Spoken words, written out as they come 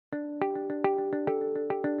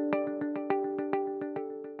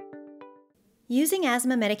Using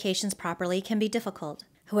asthma medications properly can be difficult.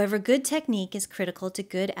 However, good technique is critical to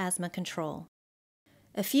good asthma control.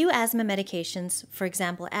 A few asthma medications, for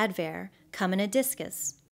example Advair, come in a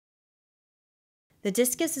discus. The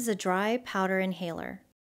discus is a dry powder inhaler.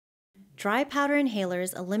 Dry powder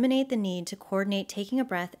inhalers eliminate the need to coordinate taking a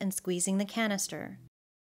breath and squeezing the canister.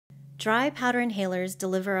 Dry powder inhalers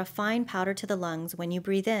deliver a fine powder to the lungs when you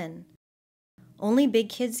breathe in. Only big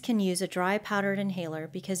kids can use a dry powdered inhaler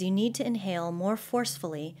because you need to inhale more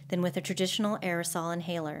forcefully than with a traditional aerosol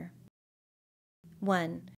inhaler.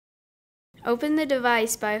 1. Open the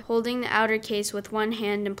device by holding the outer case with one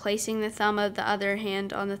hand and placing the thumb of the other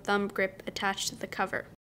hand on the thumb grip attached to the cover.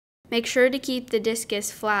 Make sure to keep the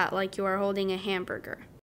discus flat like you are holding a hamburger.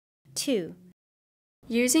 2.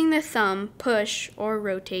 Using the thumb, push or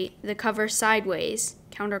rotate the cover sideways,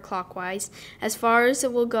 counterclockwise, as far as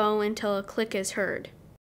it will go until a click is heard.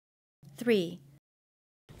 3.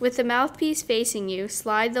 With the mouthpiece facing you,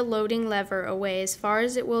 slide the loading lever away as far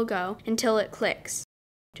as it will go until it clicks.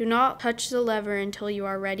 Do not touch the lever until you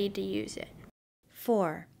are ready to use it.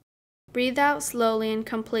 4. Breathe out slowly and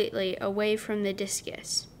completely away from the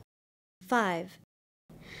discus. 5.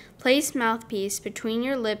 Place mouthpiece between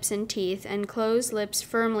your lips and teeth and close lips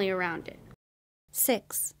firmly around it.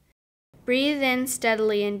 6. Breathe in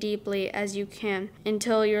steadily and deeply as you can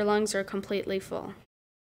until your lungs are completely full.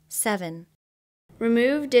 7.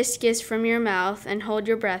 Remove discus from your mouth and hold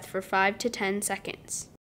your breath for 5 to 10 seconds.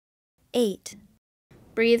 8.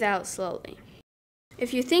 Breathe out slowly.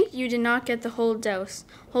 If you think you did not get the whole dose,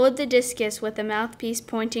 hold the discus with the mouthpiece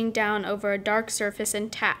pointing down over a dark surface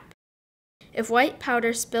and tap. If white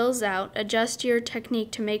powder spills out, adjust your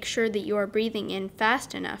technique to make sure that you are breathing in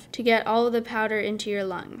fast enough to get all of the powder into your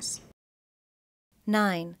lungs.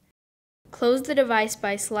 9. Close the device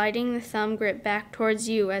by sliding the thumb grip back towards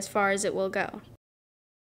you as far as it will go.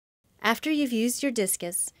 After you've used your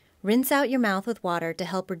discus, rinse out your mouth with water to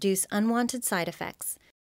help reduce unwanted side effects,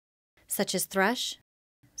 such as thrush,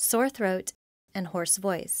 sore throat, and hoarse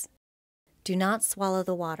voice. Do not swallow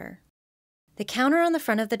the water. The counter on the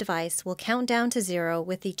front of the device will count down to 0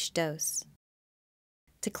 with each dose.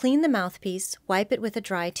 To clean the mouthpiece, wipe it with a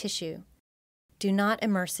dry tissue. Do not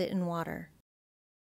immerse it in water.